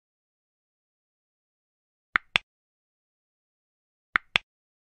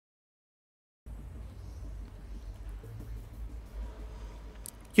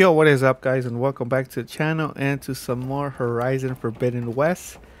Yo, what is up, guys, and welcome back to the channel and to some more Horizon Forbidden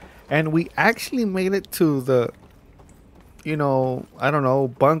West. And we actually made it to the, I don't know,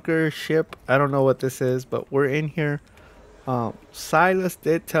 bunker ship. I don't know what this is, but we're in here. Silas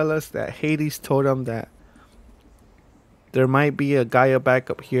did tell us that Hades told him that there might be a Gaia back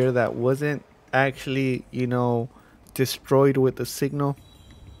up here that wasn't actually, destroyed with the signal.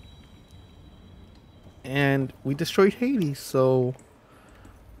 And we destroyed Hades, so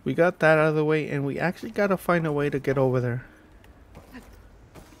we got that out of the way, and we actually gotta find a way to get over there.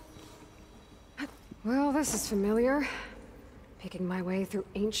 Well, this is familiar. Picking my way through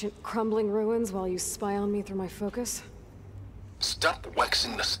ancient, crumbling ruins while you spy on me through my focus. Stop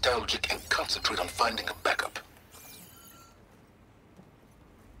waxing nostalgic and concentrate on finding a backup.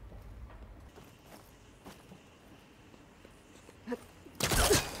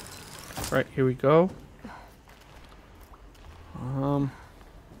 Right, here we go. Um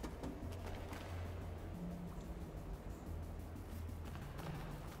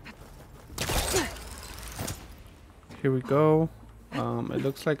Here we go. It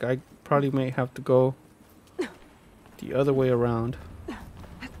looks like I probably may have to go the other way around.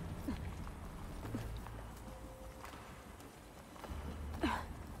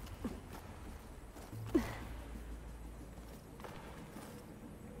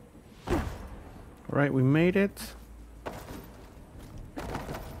 Alright, we made it.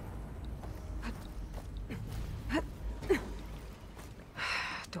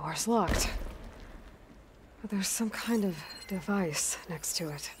 Door's locked. But there's some kind of device next to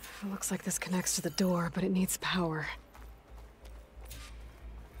it. It looks like this connects to the door, but it needs power.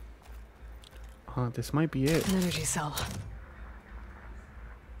 This might be it. An energy cell.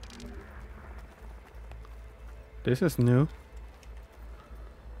 This is new.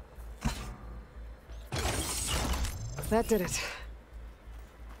 That did it.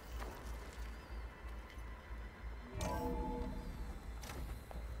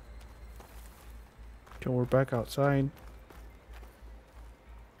 Okay, we're back outside.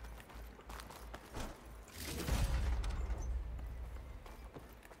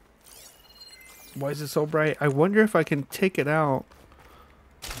 Why is it so bright? I wonder if I can take it out.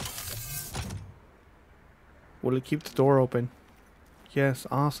 Will it keep the door open? Yes,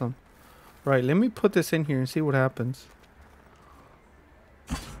 awesome. Right, let me put this in here and see what happens.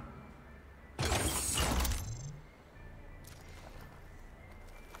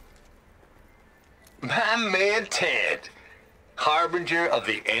 My man Ted, harbinger of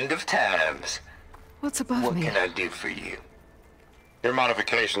the end of times. What's above What me? can I do for you? Your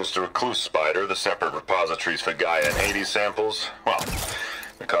modifications to Recluse Spider, the separate repositories for Gaia and Hades samples, well,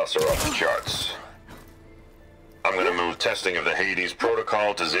 the costs are off the charts. I'm gonna move testing of the Hades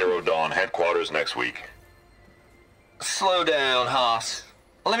protocol to Zero Dawn headquarters next week. Slow down, Hoss.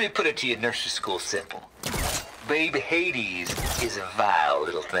 Let me put it to you nursery school simple. Baby Hades is a vile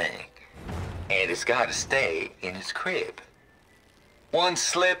little thing. And it's gotta stay in its crib. One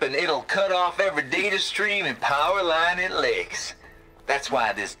slip and it'll cut off every data stream and power line it licks. That's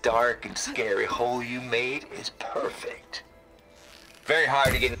why this dark and scary hole you made is perfect. Very hard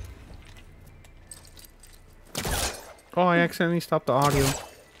to get. Oh, I accidentally stopped the audio.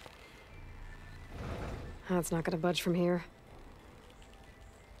 That's not gonna budge from here.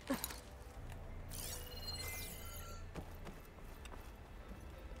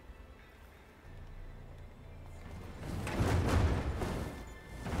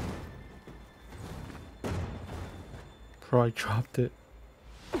 Probably dropped it.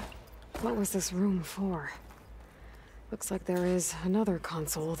 What was this room for? Looks like there is another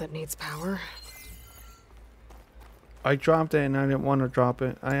console that needs power. I dropped it and I didn't want to drop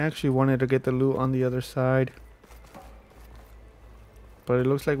it. I actually wanted to get the loot on the other side. But it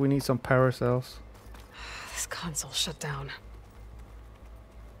looks like we need some power cells. This console shut down.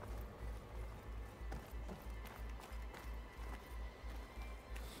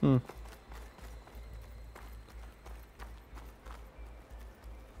 Hmm.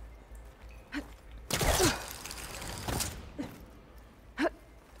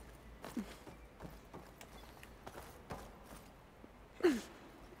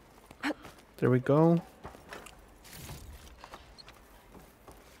 There we go.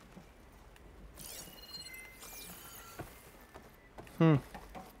 Hmm.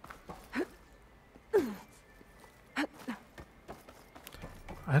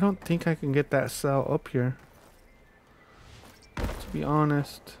 I don't think I can get that cell up here, to be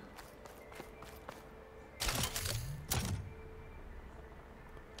honest.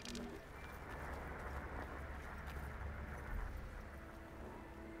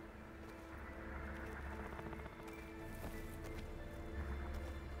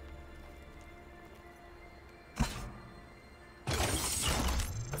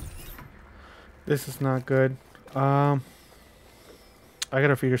 This is not good. I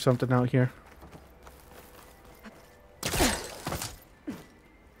gotta figure something out here.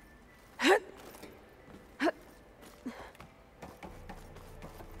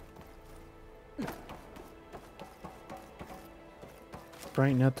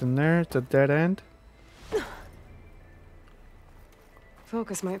 Right, nothing there. It's a dead end.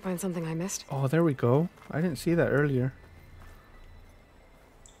 Focus might find something I missed. Oh, there we go. I didn't see that earlier.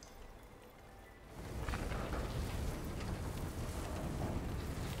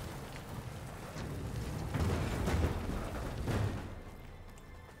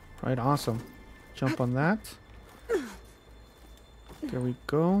 Right, awesome. Jump on that. There we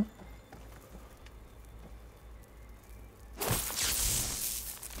go.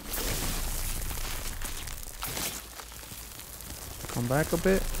 Come back a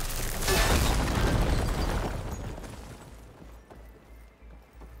bit.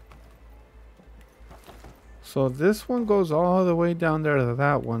 So this one goes all the way down there to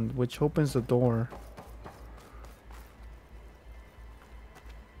that one, which opens the door.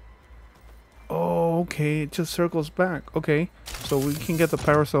 Oh, okay, it just circles back. Okay, so we can get the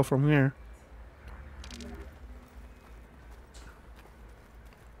power cell from here.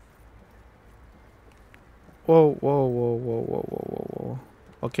 Whoa, whoa, whoa, whoa, whoa, whoa, whoa, whoa.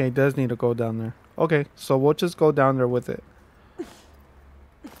 Okay, it does need to go down there. Okay, so we'll just go down there with it.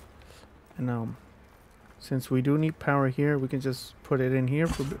 And since we do need power here, we can just put it in here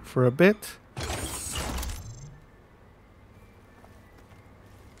for a bit.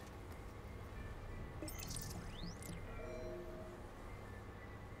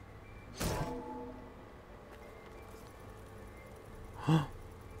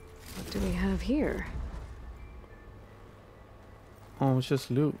 What do we have here? Oh, it's just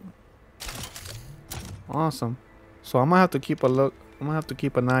loot. Awesome. So I'm gonna have to keep a look. I'm gonna have to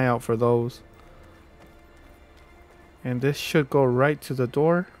keep an eye out for those. And this should go right to the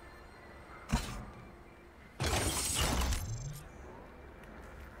door.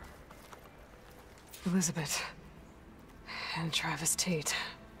 Elizabeth. And Travis Tate.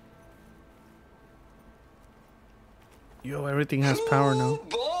 Yo, everything has power now. Ooh,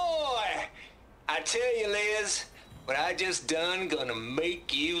 boy! I tell you, Liz, what I just done gonna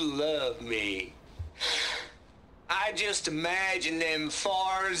make you love me. I just imagine them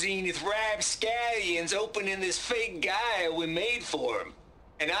far zenith rapscallions opening this fake guy we made for him.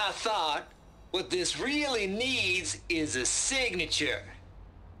 And I thought, what this really needs is a signature.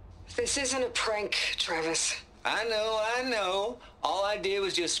 This isn't a prank, Travis. I know. All I did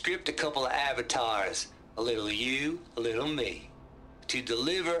was just script a couple of avatars. A little you, a little me. To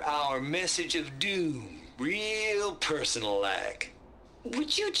deliver our message of doom, real personal-like.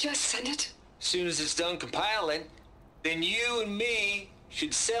 Would you just send it? Soon as it's done compiling, then you and me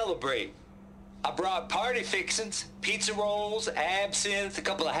should celebrate. I brought party fixings, pizza rolls, absinthe, a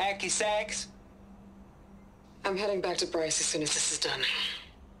couple of hacky sacks. I'm heading back to Bryce as soon as this is done.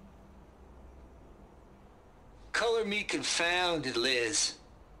 Color me confounded, Liz.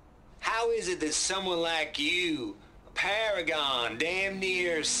 How is it that someone like you, a paragon, damn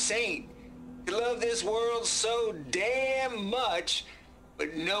near saint, could love this world so damn much,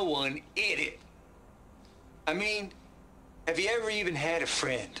 but no one in it? I mean, have you ever even had a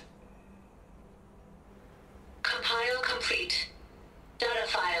friend? Compile complete. Data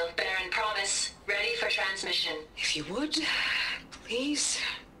file, Baron Promise, ready for transmission. If you would, please.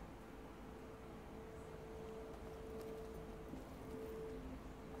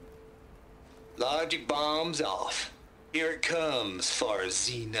 Logic bombs off. Here it comes, far as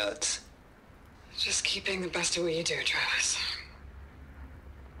Z-nuts. Just keep being the best at what you do, Travis.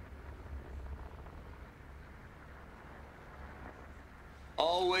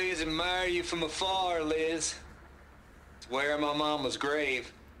 Always admire you from afar, Liz. It's where my mama's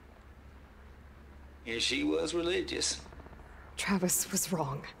grave. And she was religious. Travis was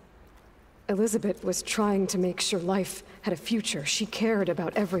wrong. Elizabeth was trying to make sure life had a future. She cared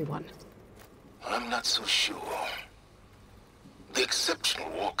about everyone. I'm not so sure. The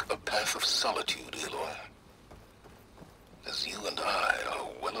exceptional walk a path of solitude, Aloy. As you and I are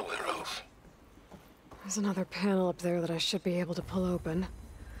well aware of. There's another panel up there that I should be able to pull open.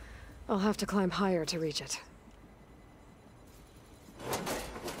 I'll have to climb higher to reach it.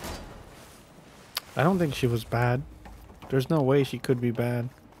 I don't think she was bad. There's no way she could be bad.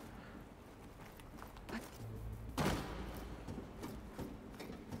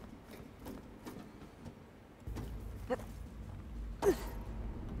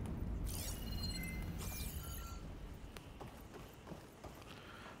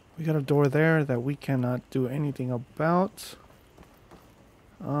 We got a door there that we cannot do anything about.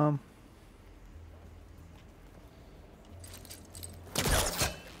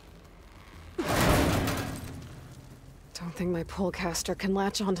 think my pullcaster can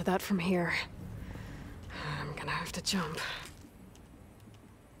latch onto that from here. I'm gonna have to jump.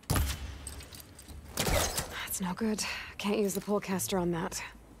 That's no good. Can't use the pullcaster on that.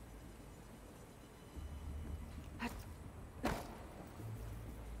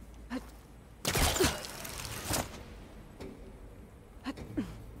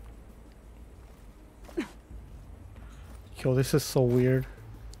 Yo, this is so weird.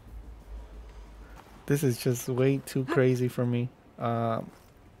 This is just way too crazy for me. I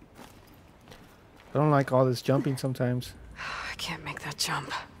don't like all this jumping sometimes. I can't make that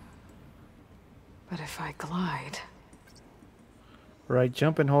jump. But if I glide... Right,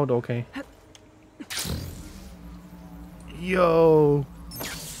 jump and hold, okay. Yo!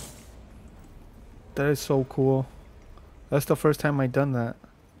 That is so cool. That's the first time I've done that.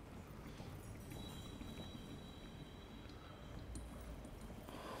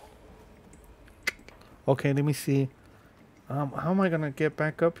 Okay, let me see. How am I gonna get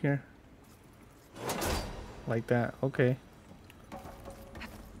back up here? Like that, okay.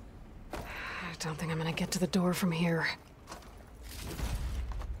 I don't think I'm gonna get to the door from here.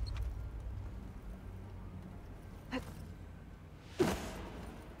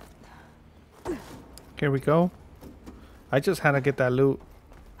 Here we go. I just had to get that loot.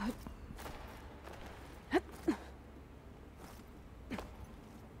 I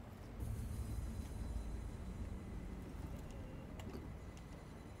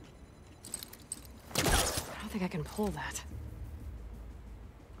don't think I can pull that.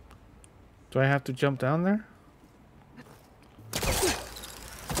 Do I have to jump down there?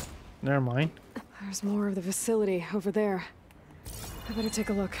 Never mind. There's more of the facility over there. I better take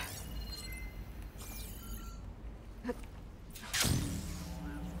a look.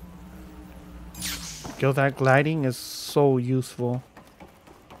 Yo, that gliding is so useful.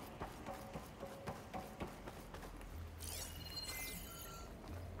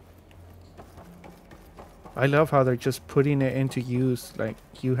 I love how they're just putting it into use, like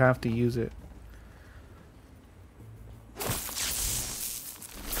you have to use it.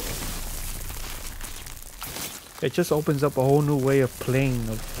 It just opens up a whole new way of playing,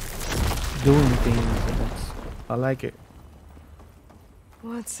 of doing things, and I like it.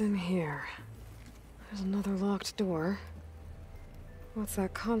 What's in here? There's another locked door. What's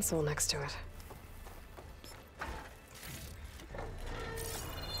that console next to it?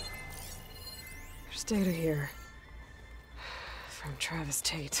 There's data here. From Travis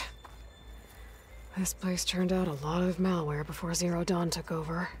Tate. This place turned out a lot of malware before Zero Dawn took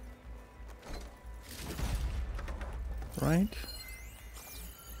over. Right?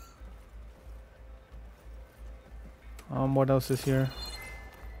 What else is here?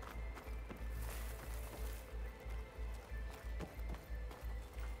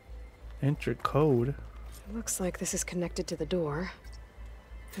 Enter code. It looks like this is connected to the door.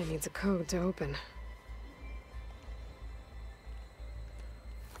 It needs a code to open.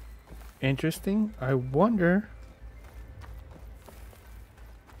 Interesting. I wonder.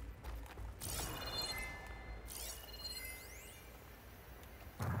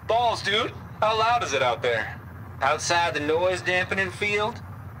 Balls, dude. How loud is it out there? Outside the noise dampening field?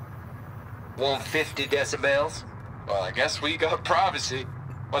 150 decibels? Well, I guess we got privacy.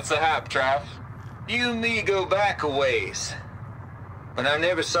 What's the hap, Trav? You and me go back a ways. But I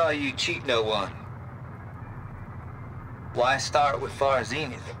never saw you cheat no one. Why start with Far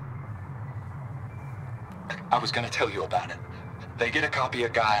Zenith? I was gonna tell you about it. They get a copy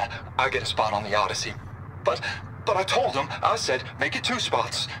of Gaia, I get a spot on the Odyssey. But I told them, I said, make it 2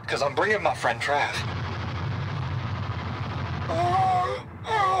 spots, because I'm bringing my friend Trav.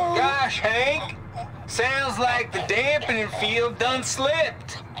 Gosh, Hank. Sounds like the dampening field done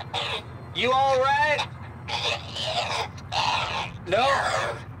slipped. You all right? No,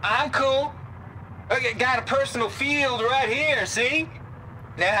 I'm cool. Okay, got a personal field right here, see?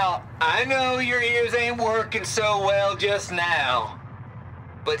 Now, I know your ears ain't working so well just now.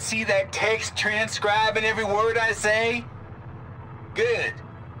 But see that text transcribing every word I say? Good.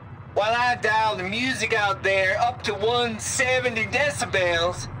 While I dial the music out there up to 170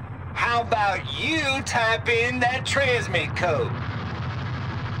 decibels, how about you type in that transmit code?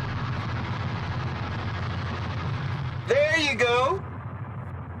 There you go.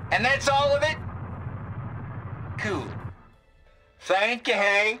 And that's all of it? Cool. Thank you,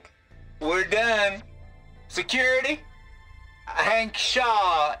 Hank. We're done. Security? Hank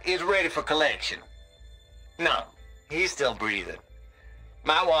Shaw is ready for collection. No, he's still breathing.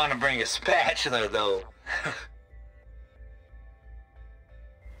 Might want to bring a spatula, though.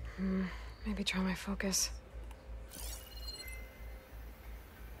 Maybe try my focus.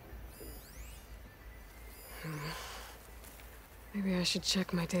 Maybe I should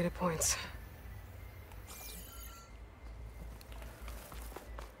check my data points.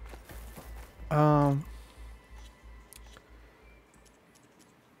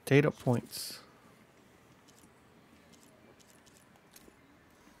 Data points.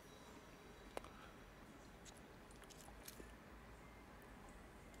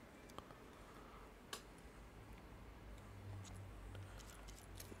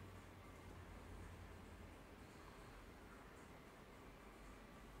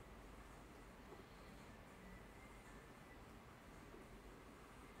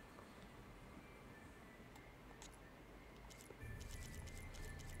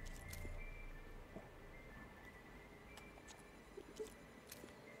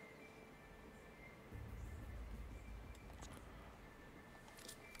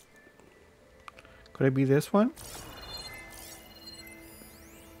 Could it be this one?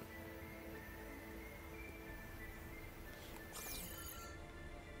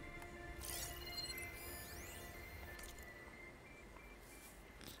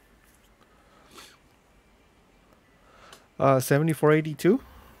 Uh, 7482.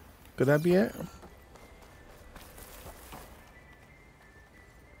 Could that be it?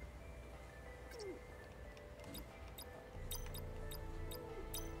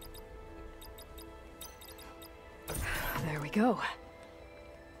 There we go.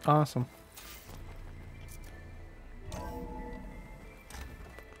 Awesome.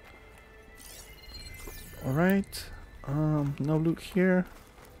 All right. No loot here.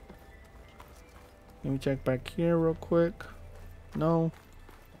 Let me check back here real quick. No.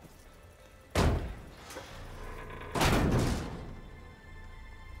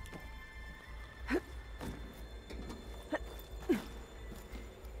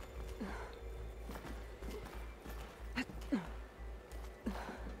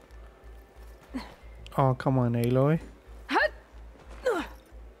 Oh, come on, Aloy.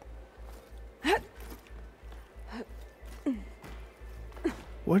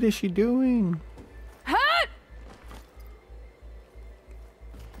 What is she doing?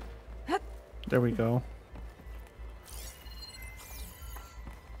 There we go.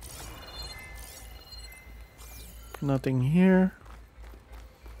 Nothing here.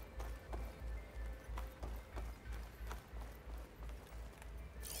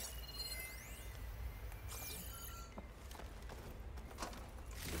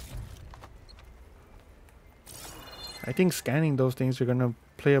 I think scanning those things are gonna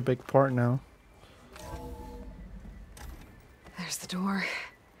play a big part now. There's the door.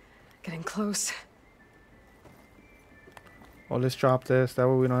 Getting close. Well, let's drop this. That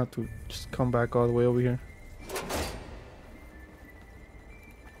way we don't have to just come back all the way over here.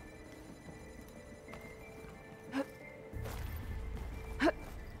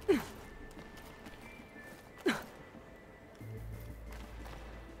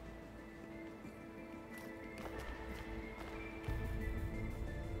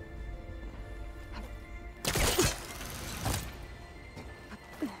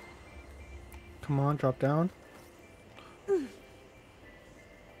 Come on, drop down.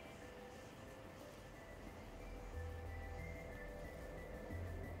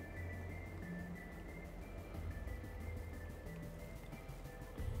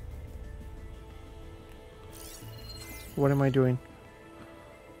 What am I doing?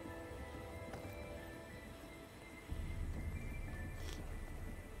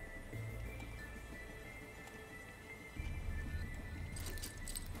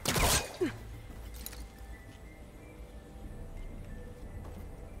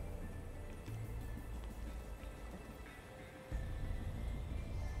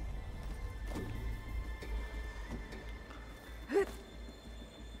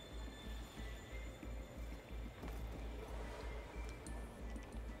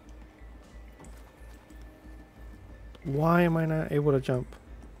 Why am I not able to jump?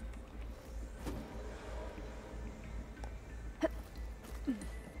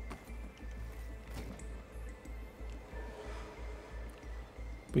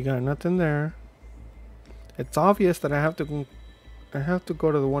 We got nothing there. It's obvious that I have to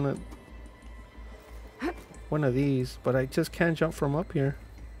go to the one of these, but I just can't jump from up here.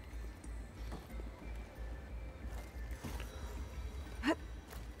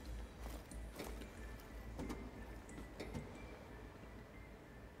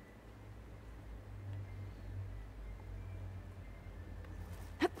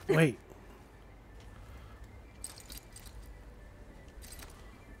 Wait.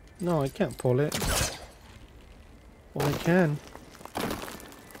 No, I can't pull it. Well, I can.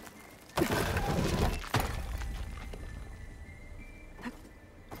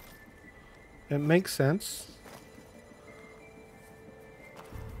 It makes sense.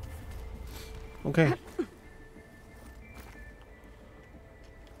 Okay.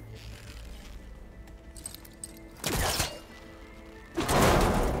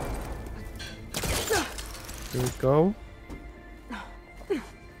 Here we go.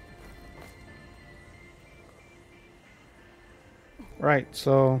 Right,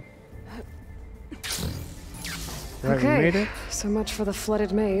 so... Right, we made it. So much for the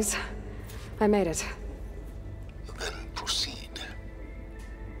flooded maze. I made it. Then proceed.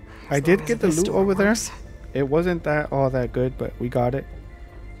 I As did long get as the this loot door over there. works. It wasn't that all that good, but we got it.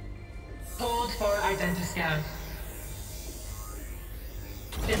 Hold for identiscan.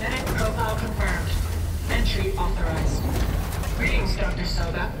 Genetic profile confirmed. Entry authorized. Greetings, Dr.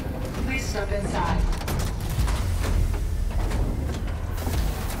 Soba. Please step inside.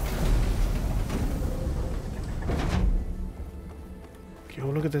 Yo,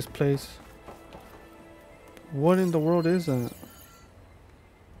 look at this place. What in the world is that?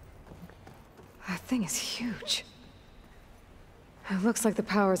 That thing is huge. It looks like the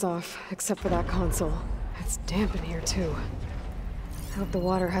power's off, except for that console. It's damp in here, too. I hope the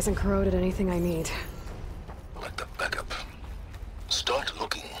water hasn't corroded anything I need. Like the backup. Start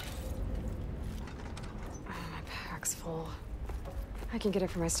looking. My pack's full. I can get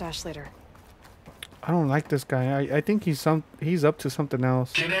it from my stash later. I don't like this guy. I think he's up to something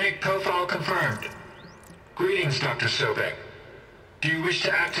else. Genetic profile confirmed. Greetings, Dr. Sobek. Do you wish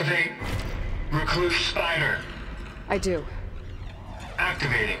to activate Recluse Spider? I do.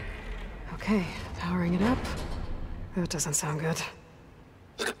 Activating. Okay, powering it up. That doesn't sound good.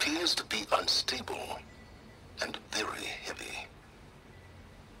 It appears to be unstable and very heavy.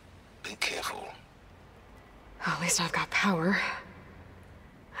 Be careful. At least I've got power.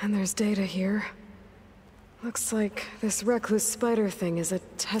 And there's data here. Looks like this recluse spider thing is a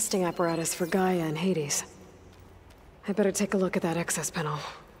testing apparatus for Gaia and Hades. I better take a look at that access panel.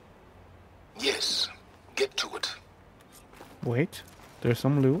 Yes, get to it. Wait, there's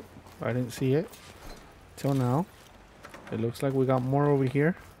some loot. I didn't see it till now. It looks like we got more over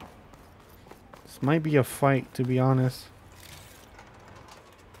here. This might be a fight, to be honest.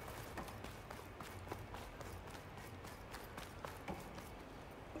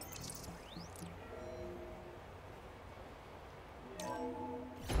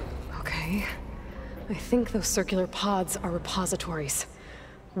 Okay. I think those circular pods are repositories.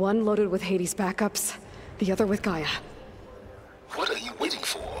 One loaded with Hades backups, the other with Gaia. What are you waiting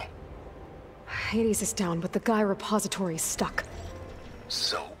for? Hades is down, but the Gaia repository is stuck.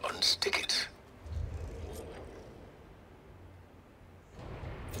 So unstick it.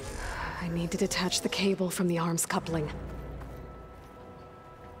 I need to detach the cable from the arms coupling.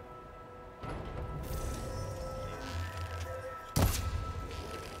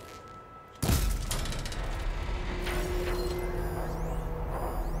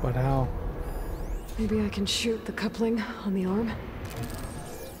 But how? Maybe I can shoot the coupling on the arm?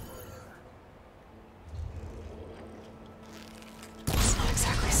 It's not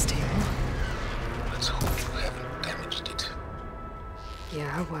exactly stable. Let's hope you haven't damaged it.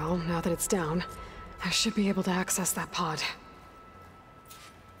 Yeah, well, now that it's down, I should be able to access that pod.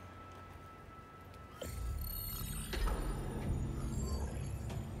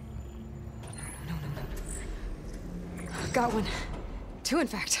 No. Got one. Two, in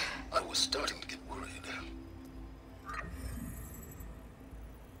fact. I was starting to get worried.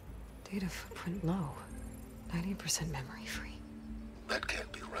 Data footprint low. 90% memory free. That can't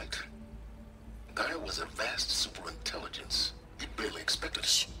be right. Gaia was a vast superintelligence. We barely expected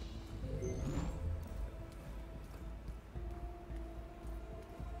it.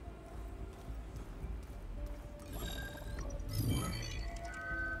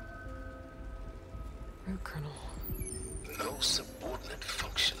 Root kernel. No subordinate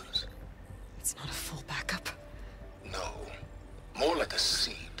functions. It's not a full backup. No. More like a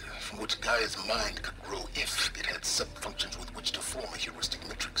seed from which Gaia's mind could grow if it had sub-functions with which to form a heuristic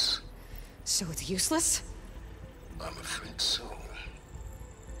matrix. So it's useless? I'm afraid so.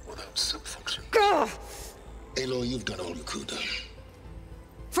 Without sub-functions. Gah! Aloy, you've done all you could.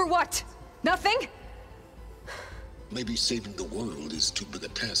 For what? Nothing? Maybe saving the world is too big a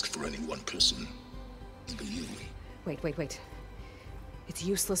task for any one person. Even you. Wait. It's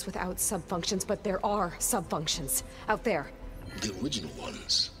useless without sub-functions, but there are sub-functions out there. The original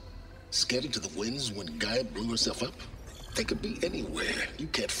ones. Scattered to the winds when Gaia blew herself up? They could be anywhere. You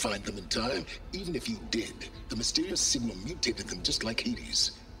can't find them in time. Even if you did, the mysterious signal mutated them just like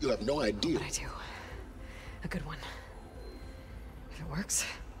Hades. You have no idea. But I do. A good one. If it works.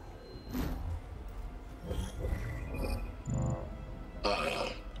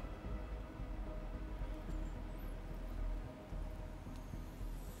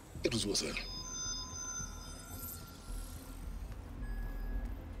 It was worth it.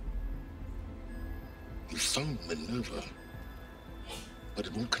 You found Minerva, but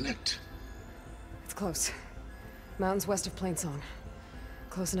it won't connect. It's close. Mountains west of Plain Zone.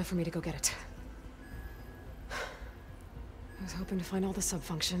 Close enough for me to go get it. I was hoping to find all the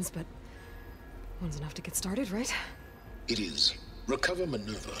sub-functions, but one's enough to get started, right? It is. Recover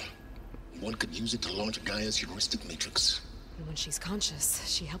Minerva. One could use it to launch Gaia's heuristic matrix. And when she's conscious,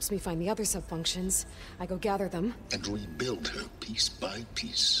 she helps me find the other sub-functions. I go gather them. And rebuild her piece by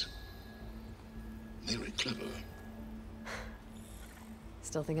piece. Very clever.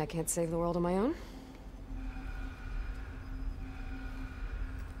 Still think I can't save the world on my own?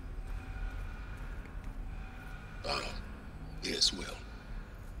 Yes, well,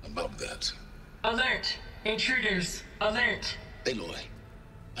 about that. Alert! Intruders! Alert! Aloy,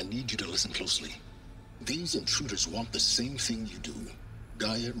 I need you to listen closely. These intruders want the same thing you do.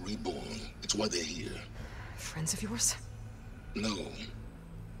 Gaia reborn. It's why they're here. Friends of yours? No.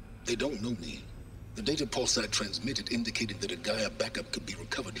 They don't know me. The data pulse I transmitted indicated that a Gaia backup could be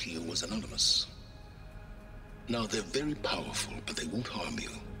recovered here was anonymous. Now, they're very powerful, but they won't harm you.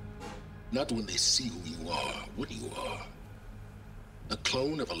 Not when they see who you are, what you are. A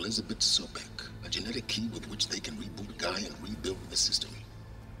clone of Elizabeth Sobek, a genetic key with which they can reboot Gaia and rebuild the system.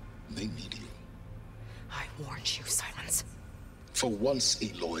 They need you. I warned you, Silence. For once,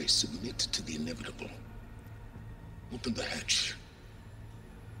 Aloy, submit to the inevitable. Open the hatch.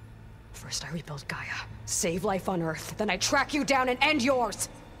 First I rebuild Gaia, save life on Earth, then I track you down and end yours!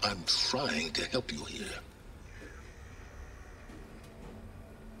 I'm trying to help you here.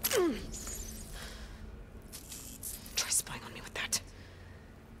 Try spying on me with that.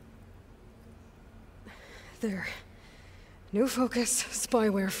 There. New focus,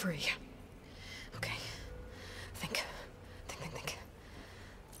 spyware free. Okay. Think.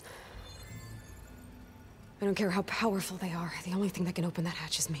 I don't care how powerful they are. The only thing that can open that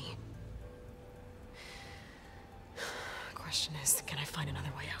hatch is me. Question is, can I find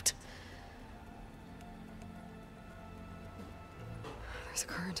another way out? There's a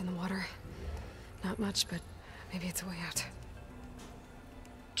current in the water. Not much, but maybe it's a way out.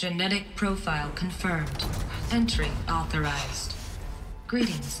 Genetic profile confirmed. Entry authorized.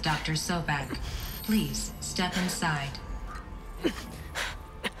 Greetings, Dr. Sobak. Please step inside.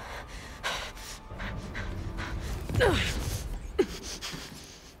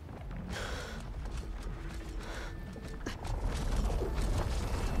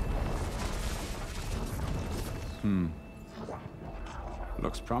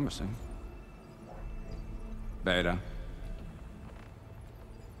 Looks promising. Beta.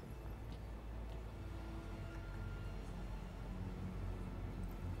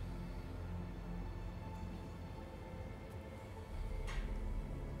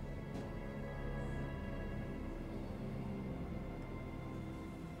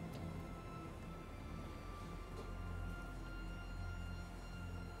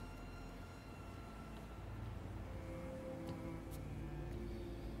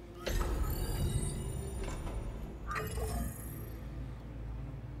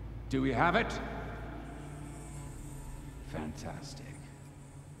 Do we have it? Fantastic.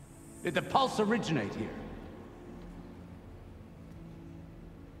 Did the pulse originate here?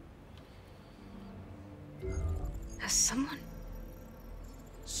 Has someone...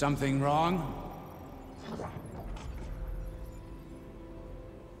 Something wrong?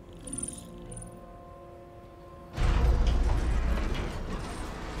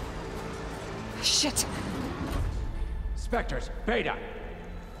 Shit! Spectres, Beta!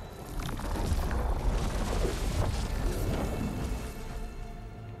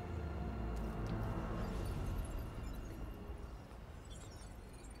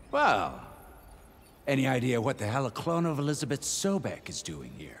 Well, any idea what the hell a clone of Elizabeth Sobek is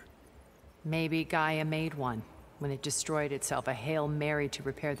doing here? Maybe Gaia made one when it destroyed itself, a Hail Mary to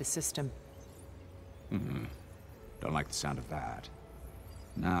repair the system. Don't like the sound of that.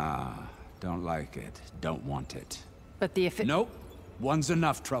 Nah, don't like it. Don't want it. But the Nope. One's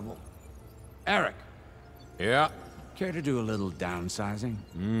enough trouble. Eric. Yeah? Care to do a little downsizing?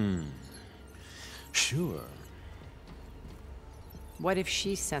 Sure. What if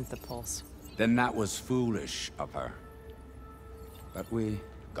she sent the pulse? Then that was foolish of her. But we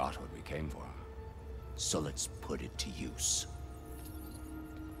got what we came for. So let's put it to use.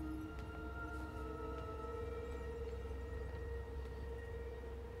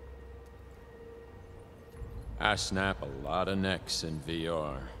 I snap a lot of necks in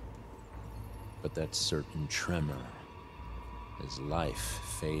VR. But that certain tremor as life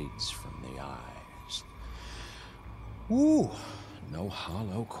fades from the eyes. Ooh, no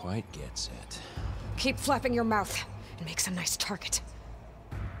hollow quite gets it. Keep flapping your mouth. It makes a nice target.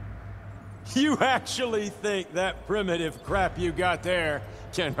 You actually think that primitive crap you got there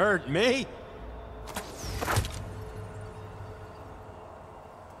can hurt me?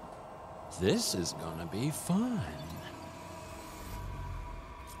 This is gonna be fun.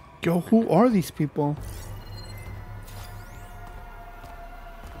 Yo, who are these people?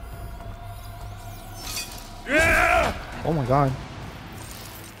 Oh my god.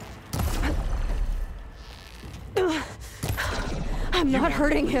 I'm not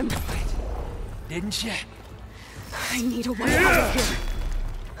hurting him. Didn't you? I need a way out of here.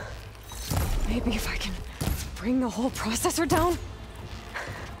 Maybe if I can bring the whole processor down?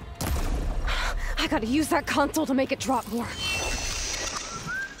 I gotta use that console to make it drop more.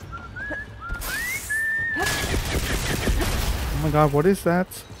 Oh my god, what is that?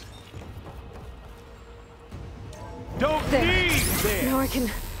 Don't There. need this! Now I can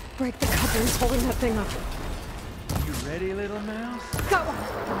break the couplings holding that thing up. You ready, little mouse? Go!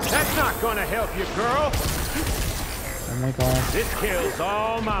 That's not gonna help you, girl! Oh my god. This kill's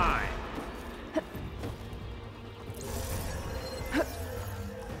all mine!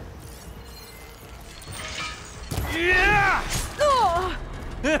 Yeah! Oh!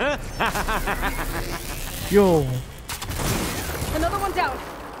 Yo. Another one down.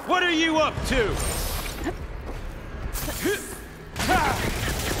 What are you up to?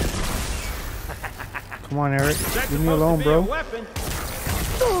 Come on, Eric. That's Leave me supposed alone, to be a bro. weapon.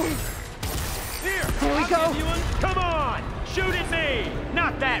 Here, There we I'll go. give you one. Come on, shoot at me,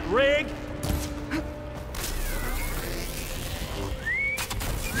 not that rig.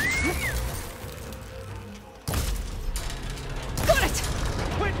 Got it!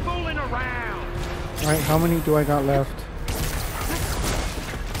 Quit fooling around. Alright, how many do I got left?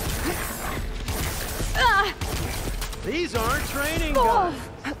 Ah! These aren't training Oh! guns.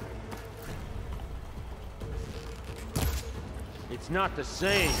 It's not the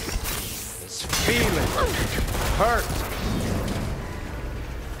same. It's feeling. Hurt.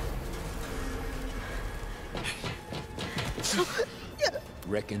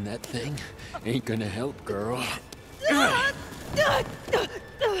 Reckon that thing ain't gonna help, girl.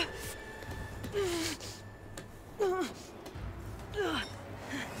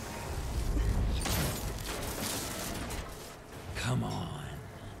 Come on.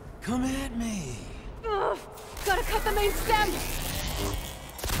 Come at me. Gotta cut the main stem!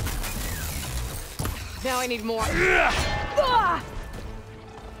 Now I need more. Ah!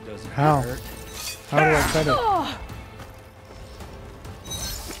 Doesn't How? hurt. How do I cut it? Oh!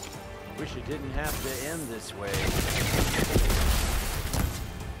 Wish it didn't have to end this way.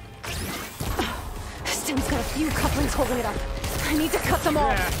 This stem's got a few couplings holding it up. I need to cut them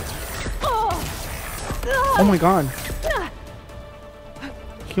all. Oh! Oh my god.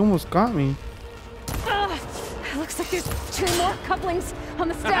 He almost got me. Looks like there's 2 more couplings on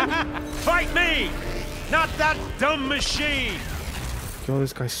the stem. Fight me! Not that dumb machine! Yo,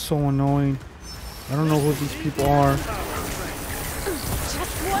 this guy's so annoying. I don't know who these people are.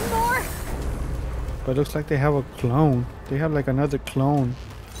 Just one more. But it looks like they have a clone. They have like another clone.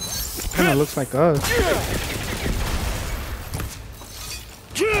 Kind of looks like us.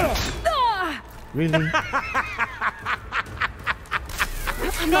 Ah! Really?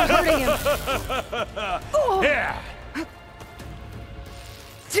 I'm not hurting him. Oh! Yeah!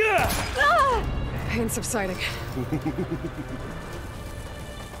 Ah! Pain subsiding.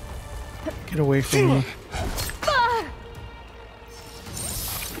 Get away from me. Ah!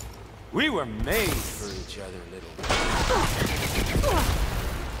 We were made for each other, little.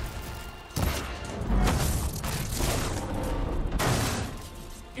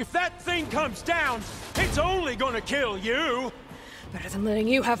 If that thing comes down, it's only gonna kill you! Better than letting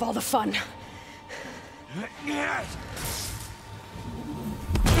you have all the fun.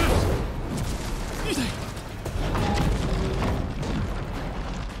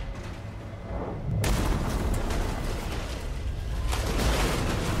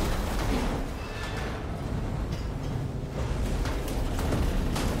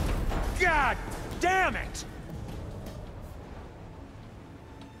 God damn it!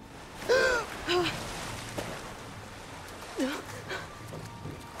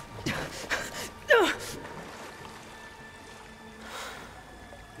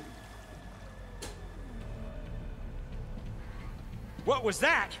 What was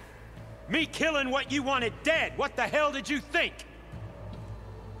that? Me killing what you wanted dead. What the hell did you think?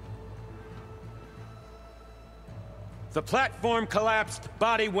 The platform collapsed,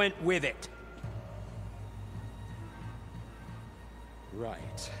 body went with it.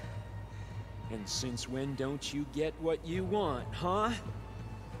 Right. And since when don't you get what you want, huh?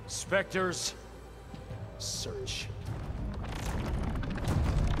 Spectres, search.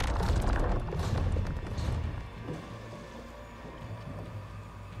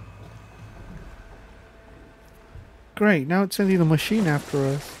 Great, now it's sending a machine after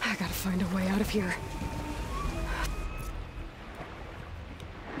us. I gotta find a way out of here.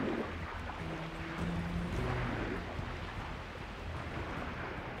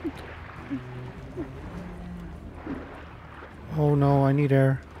 Oh no, I need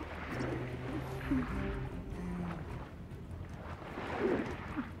air.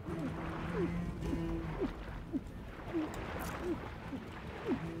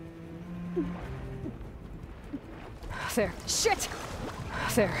 There. Shit!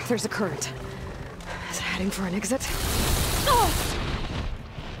 There's a current. Is it heading for an exit? Oh!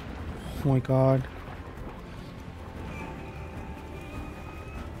 Oh my god.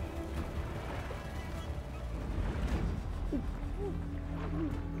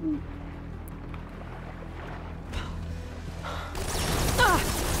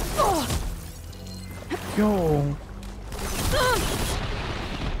 Yo.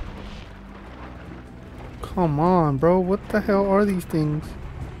 Come on, bro. What the hell are these things?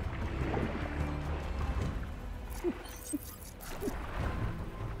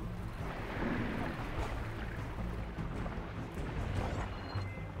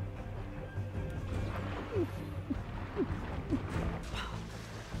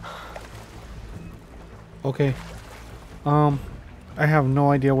 Okay. I have no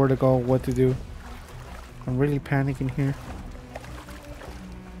idea where to go, what to do. I'm really panicking here.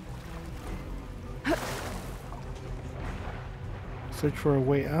 Search for a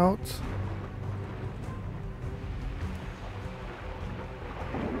way out.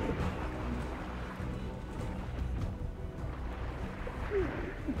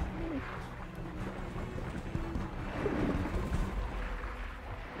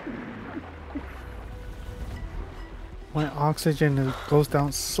 My oxygen goes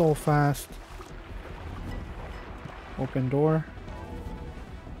down so fast. Open door.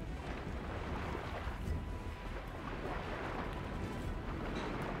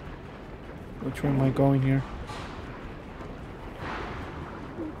 Which way am I going here?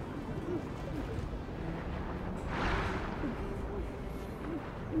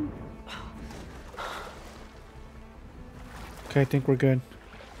 Okay, I think we're good.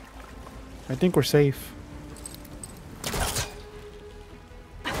 I think we're safe.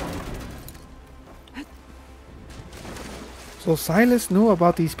 So Silas knew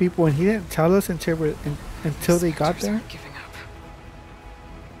about these people and he didn't tell us until they got there?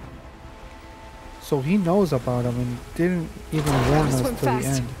 So he knows about them and didn't even warn us till the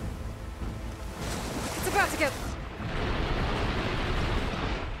end. It's about to get...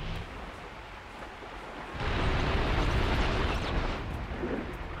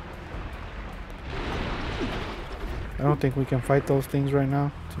 I don't think we can fight those things right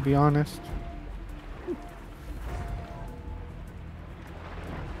now, to be honest.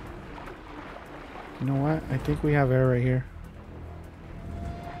 You know what? I think we have air right here.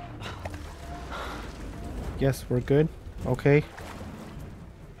 Yes, we're good. Okay.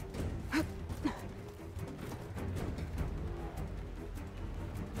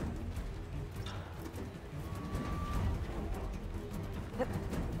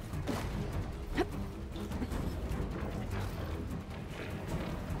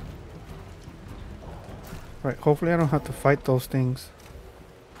 Right, hopefully I don't have to fight those things.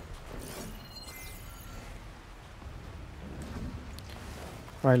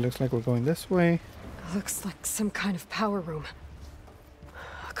 Right, looks like we're going this way. Looks like some kind of power room.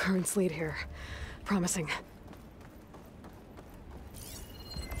 Currents lead here. Promising.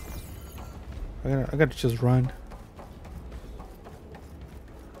 I gotta just run.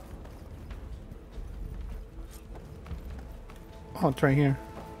 Oh, it's right here.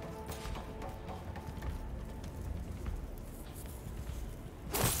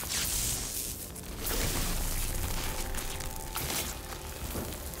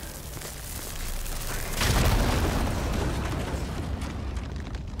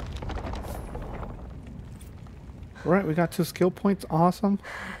 Right, we got 2 skill points. Awesome.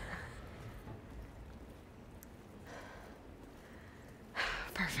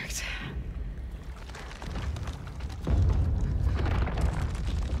 Perfect.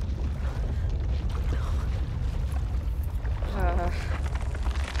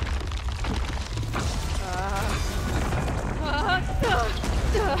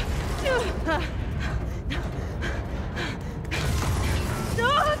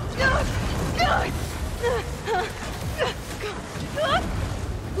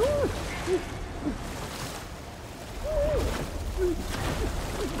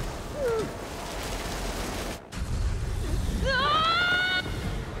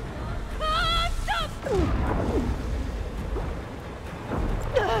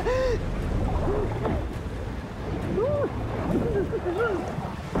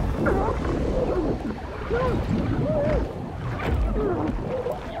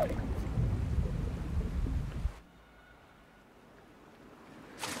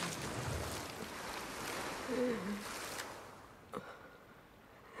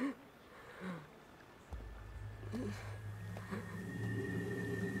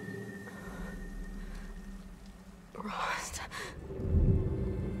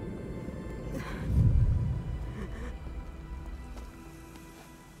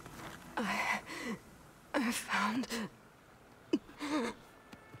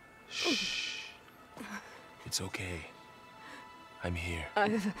 It's okay. I'm here.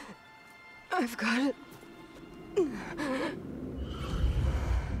 I've got it.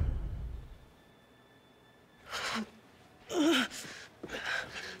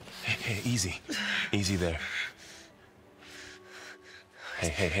 Hey, easy. Easy there.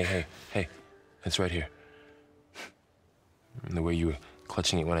 Hey. It's right here. The way you were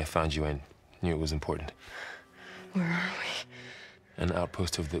clutching it when I found you, I knew it was important. Where are we? An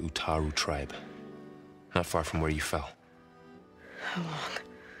outpost of the Utaru tribe. Not far from where you fell. How long?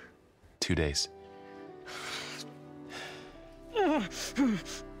 2 days.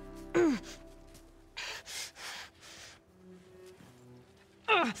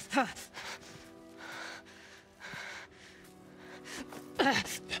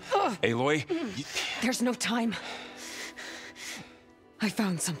 Aloy, There's no time. I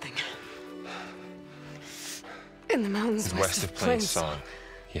found something. In the mountains west of Plainsong.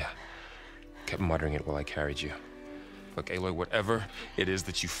 Yeah. Kept muttering it while I carried you. Look, Aloy, whatever it is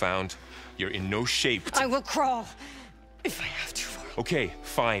that you found, you're in no shape to... I will crawl, if I have to. Okay,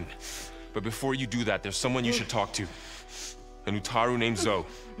 fine. But before you do that, there's someone you should talk to. An Utaru named Zoe.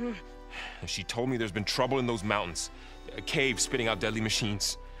 She told me there's been trouble in those mountains. A cave spitting out deadly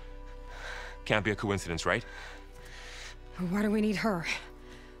machines. Can't be a coincidence, right? Why do we need her?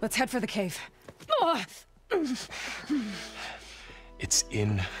 Let's head for the cave. It's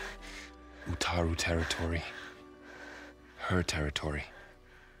in Utaru territory. Her territory.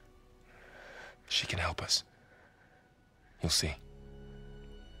 She can help us. You'll see.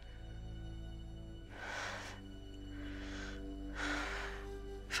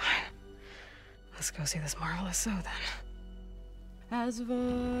 Fine. Let's go see this marvelous Zoe then. As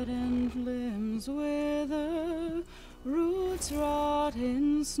verdant limbs wither, roots rot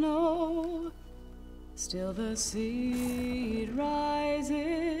in snow, still the seed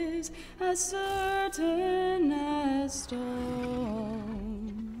rises as certain as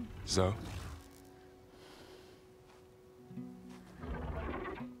stone. Zoe?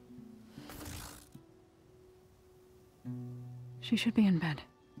 She should be in bed.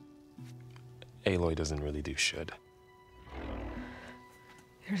 Aloy doesn't really do should.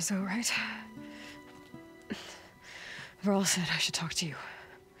 You're Zoe, right? Varl said I should talk to you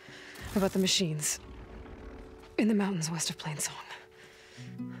about the machines in the mountains west of Plainsong.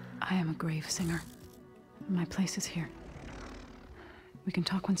 I am a grave singer. My place is here. We can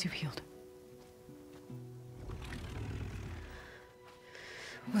talk once you've healed.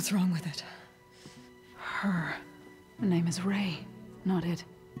 What's wrong with it? Her name is Ray, not it.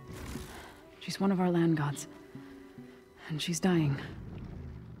 She's one of our land gods. And she's dying.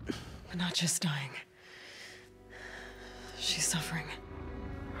 But not just dying. She's suffering.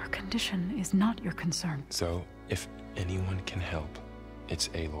 Her condition is not your concern. So, if anyone can help, it's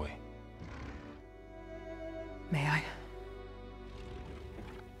Aloy. May I?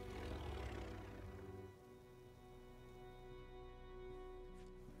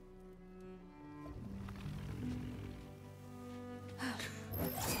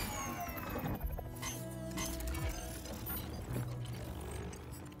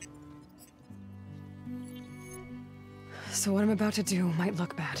 So what I'm about to do might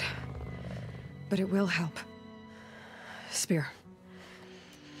look bad, but it will help. Spear.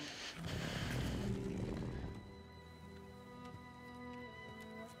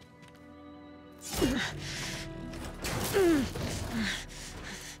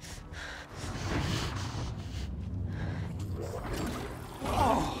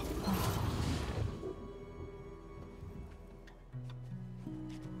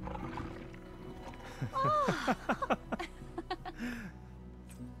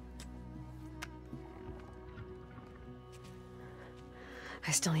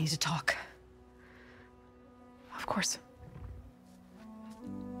 I still need to talk. Of course.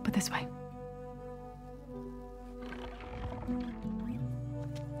 But this way.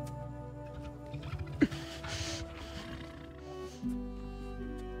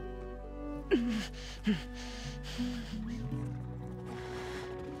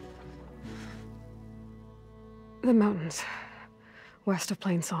 The mountains, west of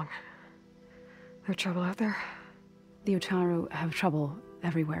Plainsong. There trouble out there? The Utaru have trouble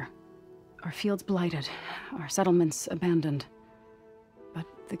everywhere. Our fields blighted, our settlements abandoned. But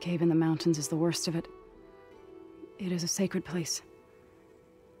the cave in the mountains is the worst of it. It is a sacred place.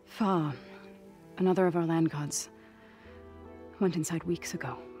 Fa, another of our land gods, went inside weeks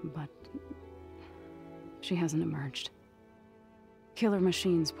ago, but she hasn't emerged. Killer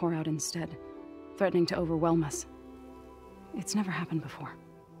machines pour out instead, threatening to overwhelm us. It's never happened before.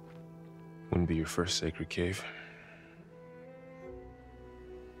 Wouldn't be your first sacred cave.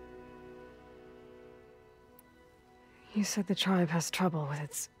 You said the tribe has trouble with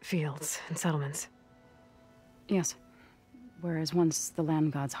its fields and settlements. Yes. Whereas once the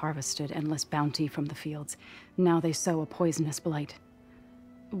land gods harvested endless bounty from the fields, now they sow a poisonous blight.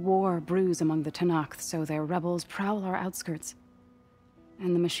 War brews among the Tenakth, so their rebels prowl our outskirts.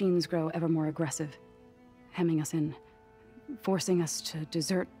 And the machines grow ever more aggressive, hemming us in, forcing us to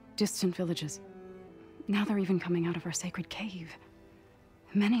desert distant villages. Now they're even coming out of our sacred cave.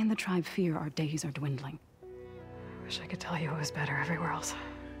 Many in the tribe fear our days are dwindling. I wish I could tell you it was better everywhere else.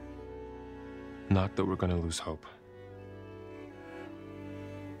 Not that we're gonna lose hope.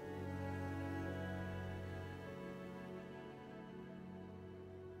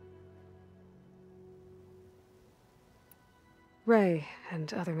 Ray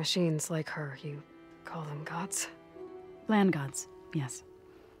and other machines like her, you call them gods? Land gods, yes.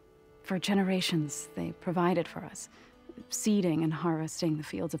 For generations, they provided for us, seeding and harvesting the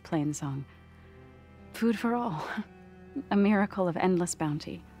fields of Plainsong. Food for all. A miracle of endless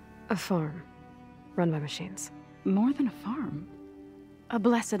bounty. A farm, run by machines. More than a farm. A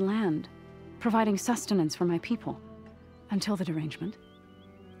blessed land, providing sustenance for my people. Until the derangement.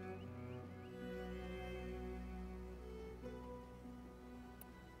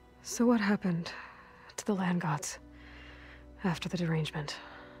 So what happened to the land gods after the derangement?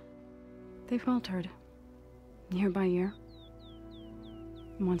 They faltered, year by year.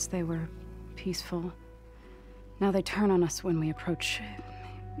 Once they were peaceful. Now they turn on us when we approach,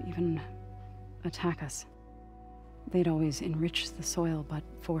 even attack us. They'd always enriched the soil, but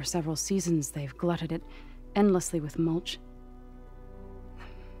for several seasons they've glutted it endlessly with mulch.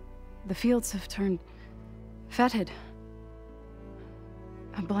 The fields have turned fetid.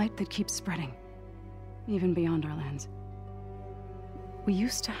 A blight that keeps spreading, even beyond our lands. We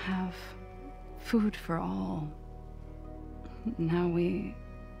used to have food for all. Now we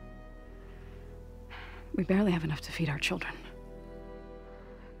barely have enough to feed our children.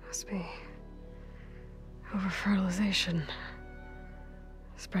 Must be over-fertilization.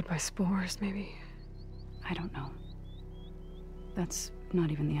 Spread by spores, maybe? I don't know. That's not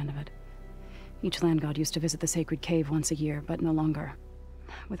even the end of it. Each land god used to visit the sacred cave once a year, but no longer.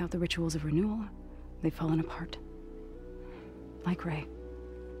 Without the rituals of renewal, they've fallen apart. Like Ray.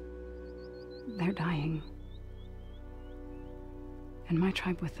 They're dying. And my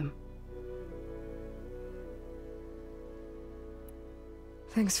tribe with them.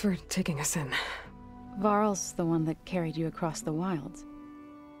 Thanks for taking us in. Varl's the one that carried you across the wilds.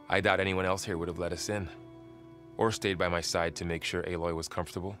 I doubt anyone else here would have let us in. Or stayed by my side to make sure Aloy was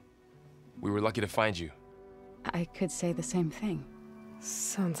comfortable. We were lucky to find you. I could say the same thing.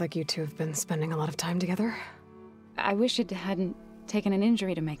 Sounds like you two have been spending a lot of time together. I wish it hadn't taken an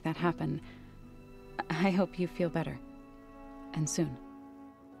injury to make that happen. I hope you feel better. And soon.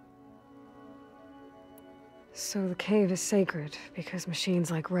 So the cave is sacred because machines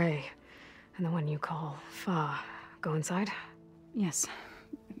like Ray and the one you call Fa go inside? Yes.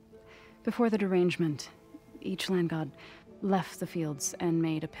 Before the derangement, each land god left the fields and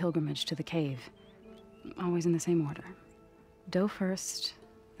made a pilgrimage to the cave. Always in the same order. Doe first,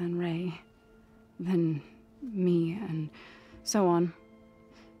 then Ray, then me, and so on.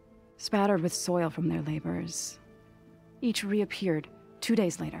 Spattered with soil from their labors. Each reappeared 2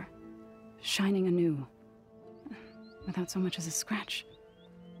 days later, shining anew, without so much as a scratch.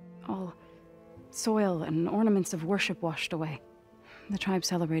 All soil and ornaments of worship washed away. The tribe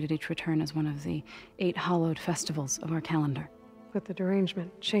celebrated each return as one of the 8 hallowed festivals of our calendar. But the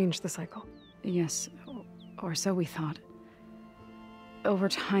derangement changed the cycle. Yes, or so we thought. Over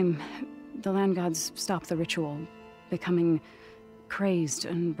time, the land gods stopped the ritual, becoming crazed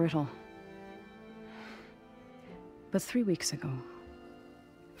and brittle. But 3 weeks ago,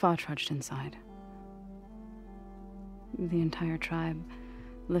 Fa trudged inside. The entire tribe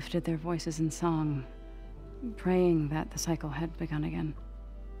lifted their voices in song, praying that the cycle had begun again.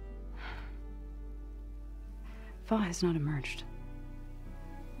 Fa has not emerged.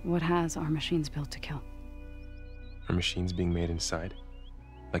 What has are machines built to kill? Are machines being made inside?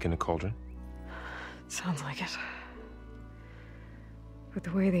 Like in a cauldron? Sounds like it. But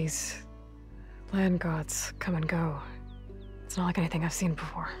the way these land gods come and go, it's not like anything I've seen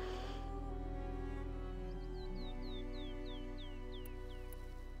before.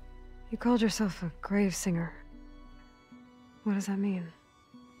 You called yourself a grave singer. What does that mean?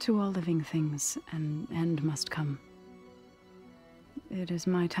 To all living things, an end must come. It is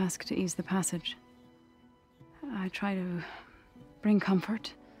my task to ease the passage. I try to bring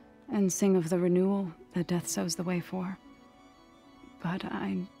comfort and sing of the renewal that death sows the way for. But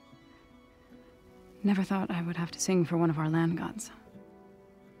I never thought I would have to sing for one of our land gods.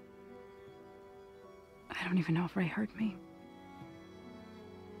 I I don't even know if Ray hurt me.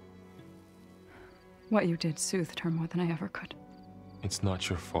 What you did soothed her more than I ever could. It's not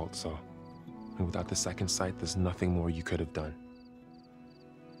your fault, Zo. And without the second sight, there's nothing more you could have done.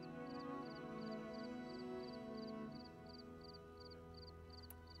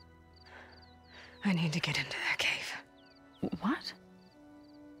 I need to get into that cave. What?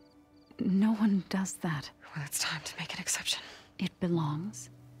 No one does that. Well, it's time to make an exception. It belongs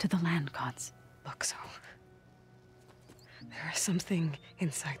to the land gods. Look, Zo. There is something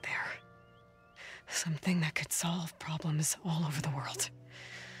inside there. Something that could solve problems all over the world.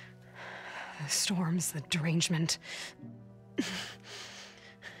 The storms, the derangement.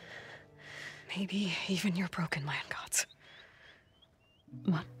 Maybe even your broken land gods.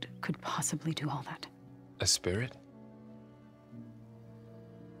 What could possibly do all that? A spirit?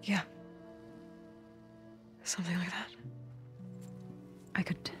 Yeah. Something like that. I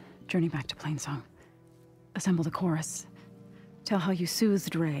could journey back to Plainsong. Assemble the chorus. Tell how you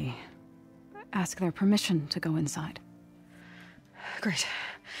soothed Ray. Ask their permission to go inside. Great.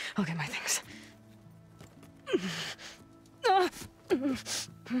 I'll get my things.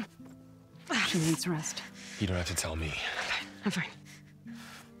 She needs rest. You don't have to tell me. I'm fine.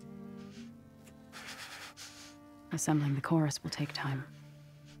 Assembling the chorus will take time.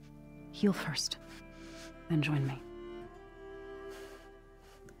 Heal first, then join me.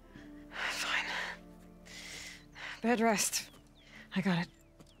 Fine. Bed rest. I got it.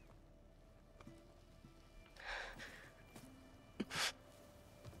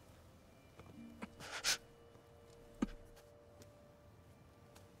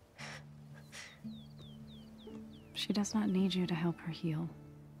 She does not need you to help her heal.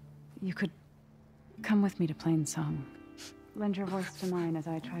 You could come with me to Plainsong. Lend your voice to mine as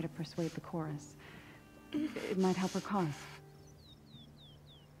I try to persuade the chorus. It might help her cause.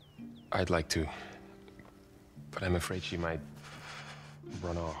 I'd like to, but I'm afraid she might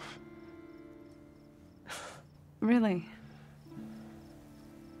run off. Really?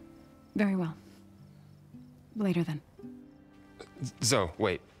 Very well. Later then. Zo,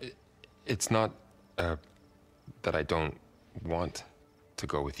 wait. It's not, that I don't want to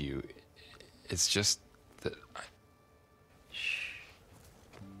go with you. It's just that I... Shh.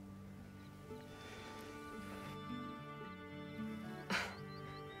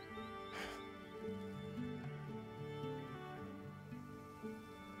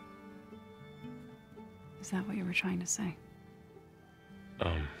 Is that what you were trying to say?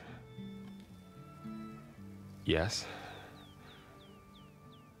 Yes?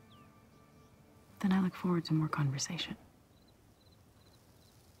 Then I look forward to more conversation.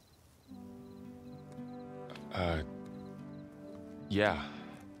 Yeah.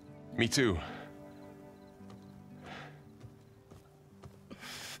 Me too.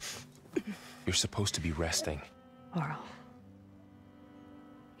 You're supposed to be resting. Laurel,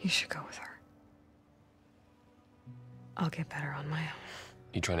 you should go with her. I'll get better on my own.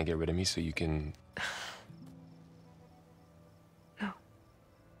 You trying to get rid of me so you can... No.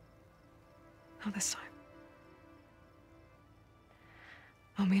 Not this time.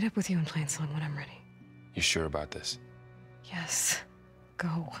 I'll meet up with you in Plainsong when I'm ready. You sure about this? Yes.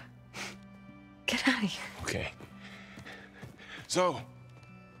 Go. Get out of here. Okay. Zo!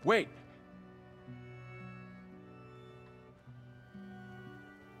 Wait!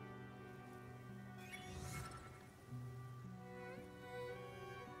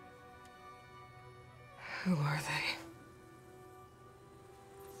 Who are they?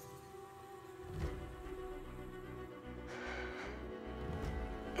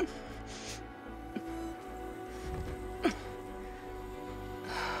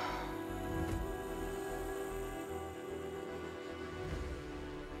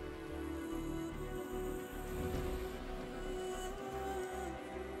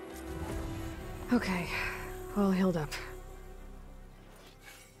 Okay, all healed up.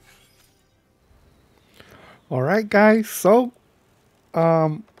 All right, guys. So,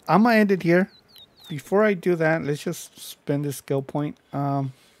 I'm gonna end it here. Before I do that, let's just spend this skill point.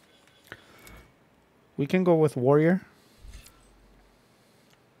 We can go with warrior.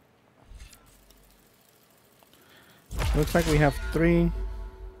 Looks like we have 3.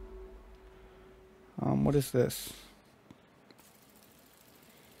 What is this?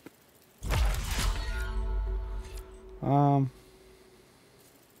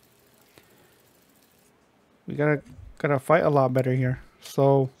 We gotta fight a lot better here.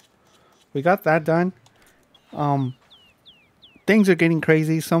 So we got that done. Things are getting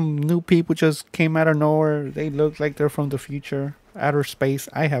crazy. Some new people just came out of nowhere. They look like they're from the future, outer space.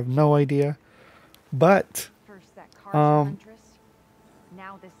 I have no idea. But First that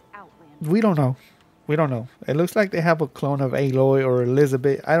now this outland. we don't know. we don't know. It looks like they have a clone of Aloy or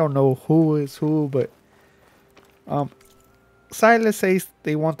Elizabeth. I don't know who is who, but Silas says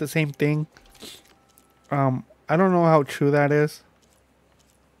they want the same thing. I don't know how true that is.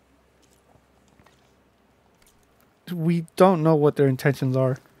 We don't know what their intentions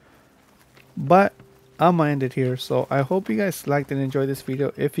are. But I'm gonna end it here. So I hope you guys liked and enjoyed this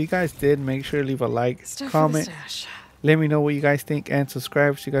video. If you guys did, make sure to leave a like, comment, let me know what you guys think, and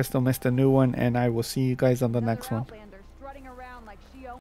subscribe so you guys don't miss the new one. And I will see you guys on the next one.